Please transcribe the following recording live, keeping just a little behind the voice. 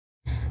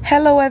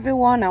Hello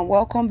everyone and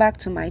welcome back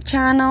to my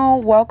channel.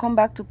 Welcome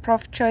back to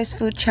Prof Choice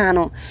Food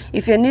channel.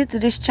 If you're new to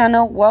this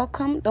channel,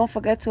 welcome. Don't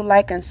forget to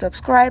like and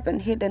subscribe and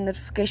hit the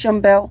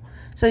notification bell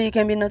so you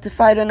can be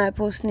notified when I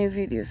post new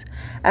videos.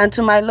 And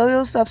to my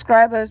loyal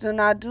subscribers, do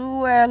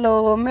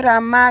hello, mira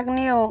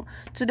magnio.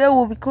 Today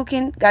we'll be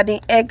cooking garden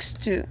eggs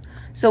too.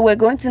 So we're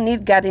going to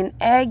need garden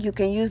egg. You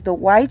can use the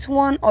white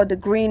one or the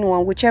green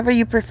one, whichever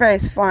you prefer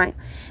is fine.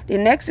 The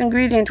next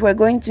ingredient we're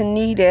going to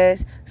need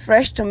is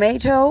fresh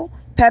tomato,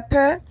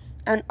 pepper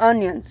and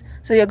onions.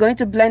 So you're going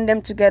to blend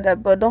them together,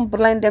 but don't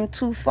blend them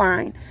too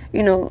fine,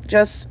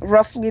 just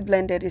roughly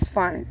blended is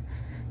fine.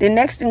 The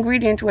next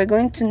ingredient we're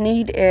going to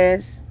need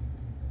is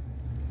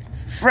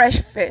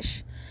fresh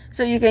fish.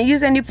 So you can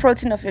use any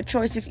protein of your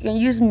choice. You can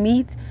use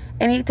meat,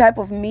 any type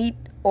of meat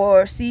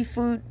or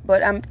seafood,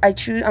 but I'm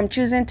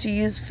choosing to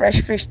use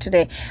fresh fish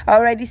today. I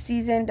already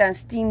seasoned and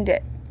steamed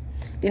it.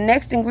 The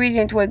next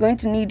ingredient we're going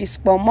to need is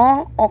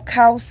pomo or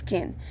cow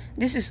skin.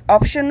 This is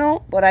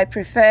optional, but I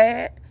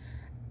prefer it.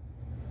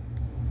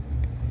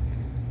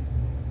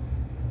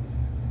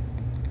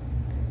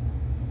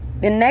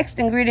 The next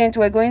ingredient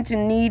we're going to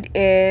need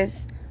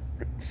is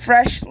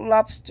fresh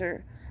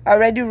lobster. I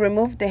already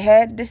removed the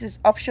head. This is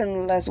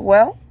optional as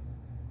well.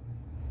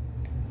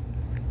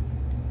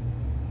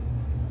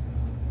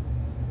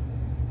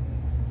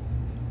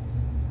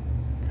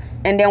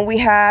 And then we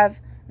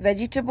have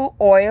vegetable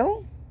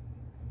oil.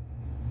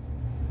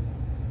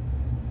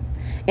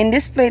 In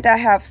this plate I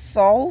have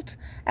salt,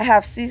 I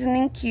have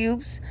seasoning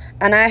cubes,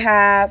 and I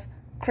have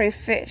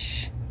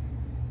crayfish,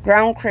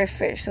 ground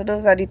crayfish. So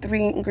those are the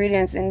three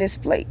ingredients in this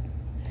plate.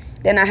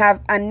 Then I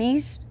have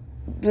anise,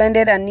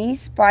 blended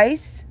anise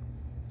spice,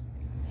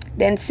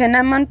 then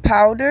cinnamon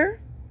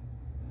powder,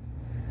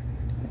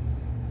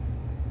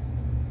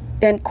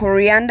 then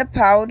coriander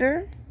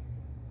powder.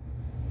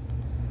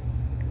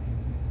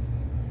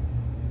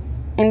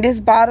 In this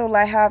bottle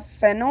I have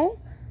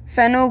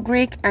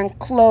fenugreek and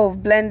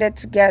clove blended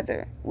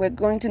together. We're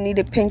going to need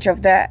a pinch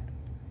of that.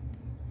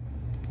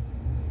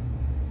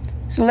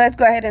 So let's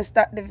go ahead and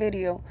start the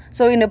video.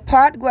 So in a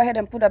pot, go ahead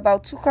and put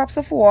about 2 cups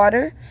of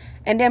water,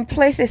 and then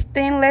place a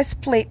stainless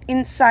plate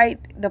inside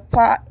the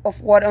pot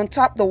of water, on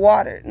top the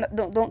water.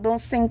 Don't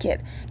sink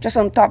it, just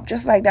on top,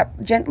 just like that.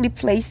 Gently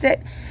place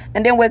it,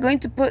 and then we're going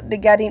to put the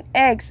garden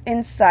eggs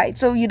inside.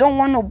 So we don't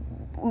want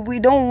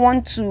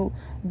to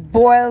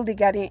boil the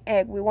garden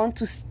egg. We want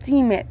to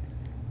steam it.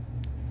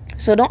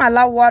 So don't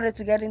allow water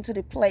to get into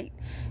the plate.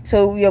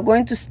 So you're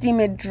going to steam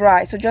it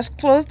dry. So just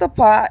close the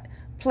pot,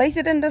 place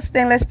it in the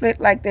stainless plate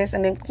like this,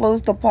 and then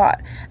close the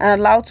pot and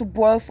allow it to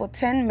boil for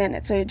 10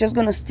 minutes. So you're just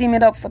going to steam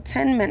it up for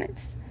 10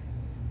 minutes.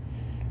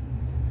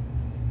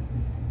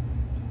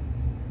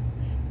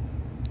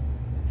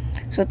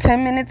 So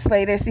 10 minutes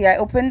later, see, I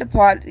opened the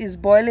pot, it's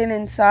boiling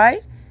inside.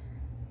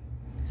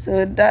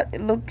 So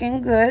that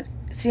looking good.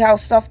 See how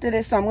soft it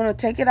is. So I'm going to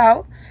take it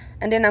out,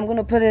 and then I'm going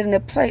to put it in a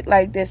plate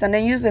like this, and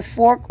then use a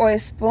fork or a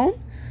spoon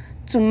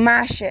to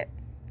mash it.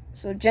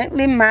 So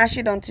gently mash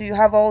it until you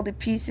have all the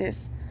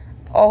pieces,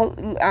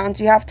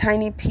 until you have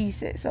tiny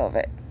pieces of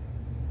it.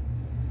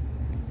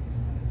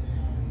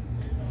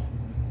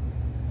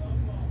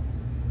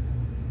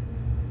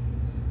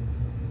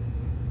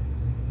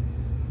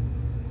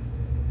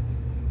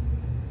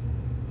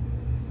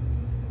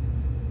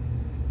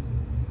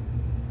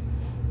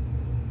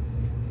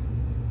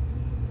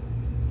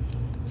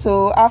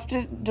 So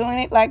after doing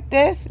it like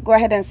this, go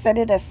ahead and set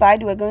it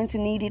aside. We're going to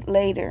need it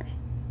later.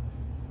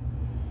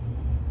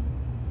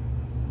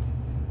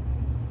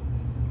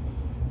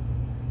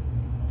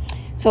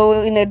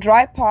 So in a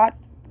dry pot,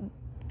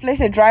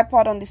 place a dry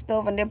pot on the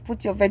stove, and then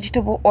put your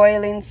vegetable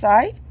oil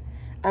inside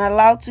and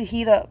allow it to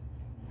heat up.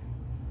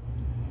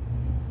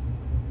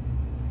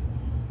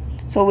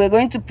 So we're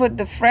going to put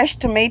the fresh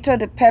tomato,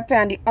 the pepper,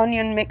 and the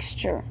onion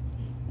mixture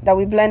that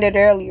we blended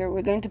earlier.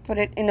 We're going to put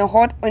it in the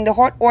hot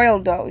oil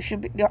though.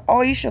 The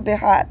oil should be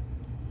hot.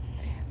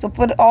 So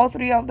put all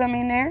 3 of them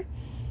in there,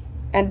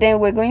 and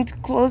then we're going to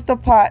close the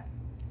pot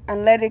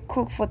and let it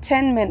cook for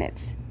 10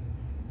 minutes.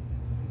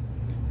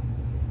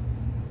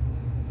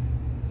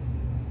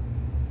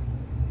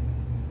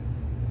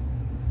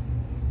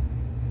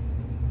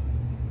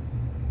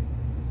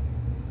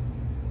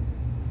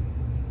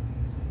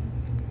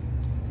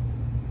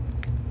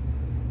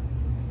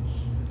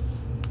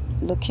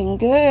 Looking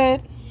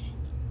good.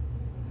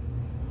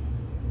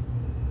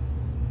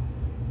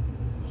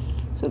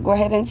 So go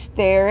ahead and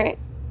stir it.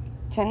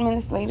 10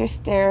 minutes later,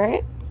 stir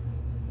it.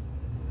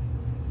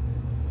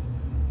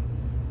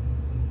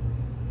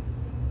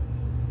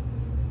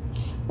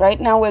 Right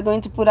now we're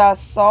going to put our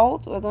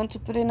salt. We're going to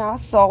put in our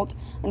salt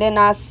and then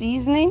our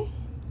seasoning.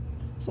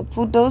 So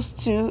put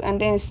those 2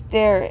 and then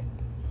stir it.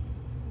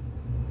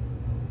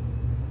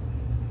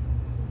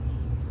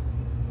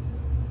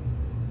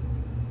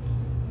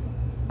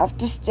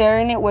 After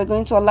stirring it, we're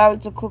going to allow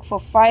it to cook for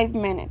 5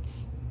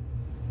 minutes.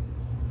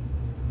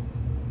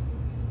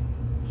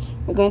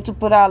 We're going to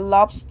put our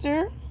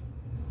lobster,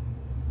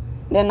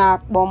 then our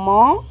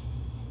pomo,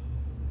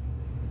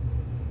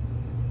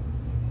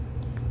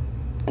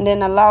 and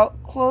then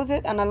close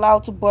it and allow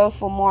to boil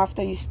for more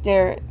after you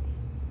stir it.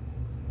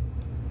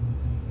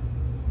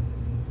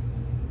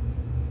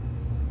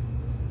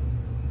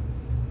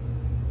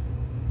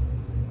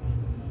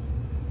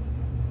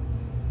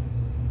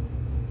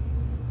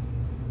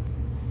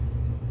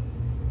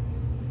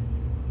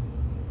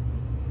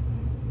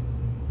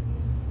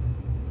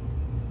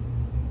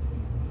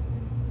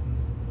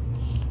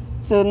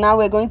 So now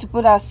we're going to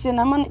put our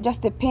cinnamon,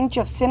 just a pinch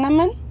of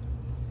cinnamon.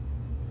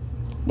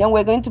 Then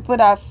we're going to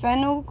put our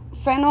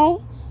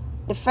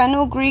the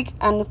fenugreek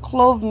and the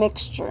clove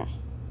mixture.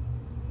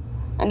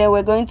 And then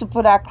we're going to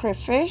put our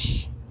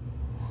crayfish.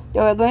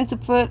 Then we're going to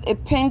put a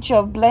pinch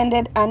of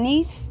blended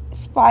anise,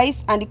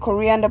 spice, and the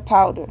coriander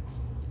powder.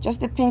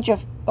 Just a pinch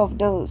of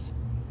those.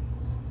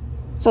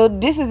 So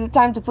this is the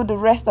time to put the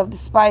rest of the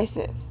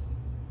spices.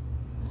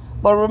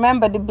 But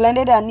remember, the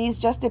blended anise,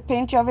 just a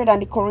pinch of it,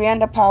 and the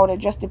coriander powder,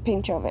 just a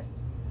pinch of it.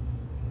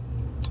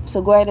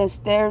 So go ahead and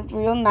stir it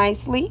real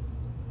nicely.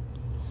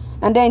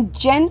 And then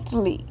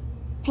gently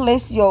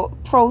place your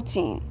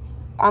protein.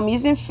 I'm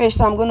using fish,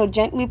 so I'm going to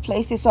gently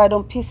place it so I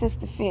don't pieces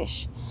the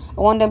fish.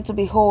 I want them to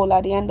be whole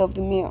at the end of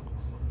the meal.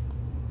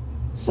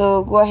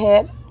 So go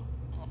ahead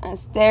and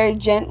stir it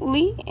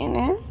gently in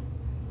there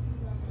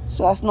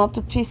so as not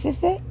to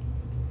pieces it.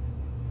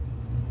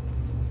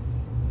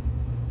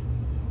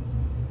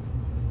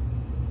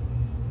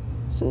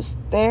 So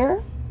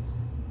stir.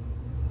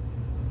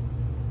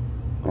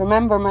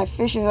 Remember, my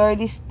fish is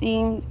already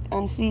steamed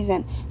and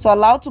seasoned. So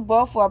allow to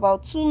boil for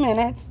about 2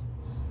 minutes.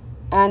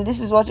 And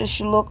this is what it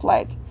should look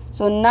like.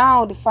 So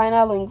now the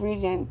final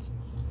ingredient,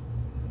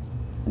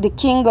 the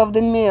king of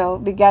the meal,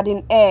 the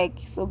garden egg.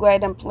 So go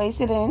ahead and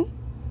place it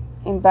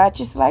in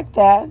batches like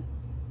that.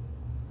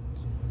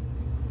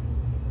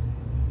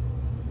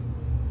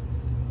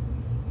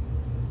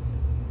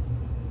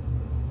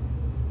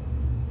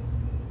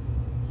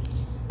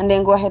 And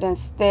then go ahead and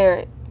stir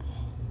it.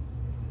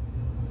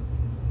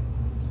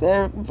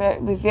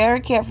 Be very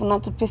careful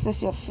not to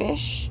pieces your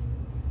fish.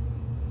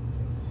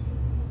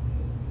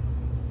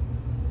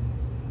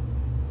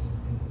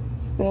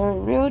 Stir it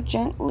real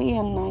gently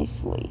and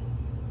nicely.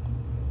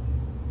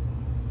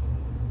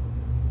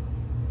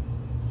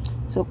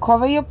 So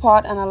cover your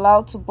pot and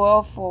allow to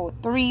boil for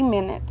 3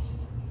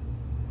 minutes.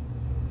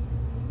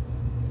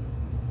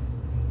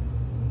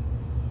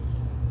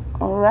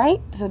 Alright,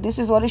 so this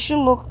is what it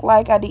should look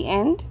like at the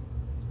end.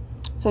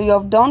 So you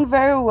have done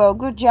very well.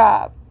 Good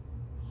job.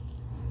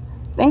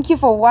 Thank you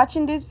for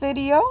watching this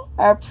video.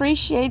 I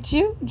appreciate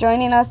you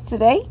joining us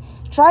today.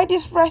 Try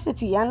this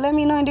recipe and let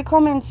me know in the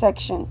comment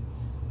section.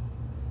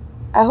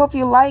 I hope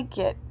you like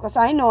it because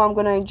I know I'm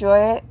going to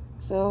enjoy it.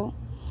 So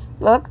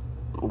look,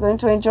 I'm going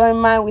to enjoy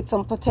mine with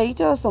some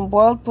potatoes, some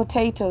boiled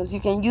potatoes.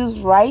 You can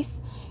use rice,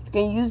 you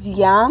can use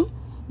yam,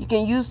 you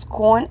can use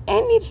corn,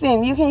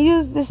 anything. You can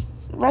use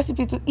this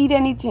recipe to eat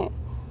anything.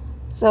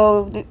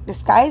 So the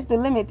sky is the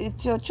limit.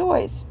 It's your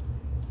choice.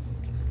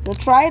 So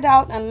try it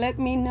out and let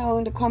me know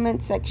in the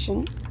comment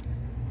section.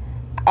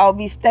 I'll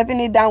be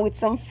stepping it down with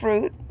some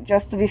fruit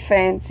just to be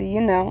fancy,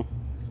 you know.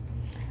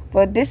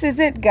 But this is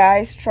it,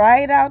 guys.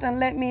 Try it out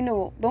and let me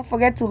know. Don't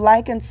forget to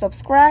like and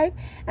subscribe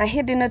and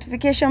hit the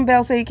notification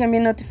bell so you can be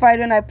notified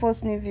when I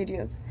post new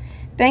videos.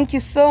 Thank you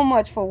so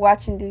much for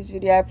watching this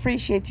video. I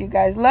appreciate you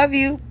guys. Love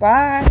you.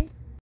 Bye.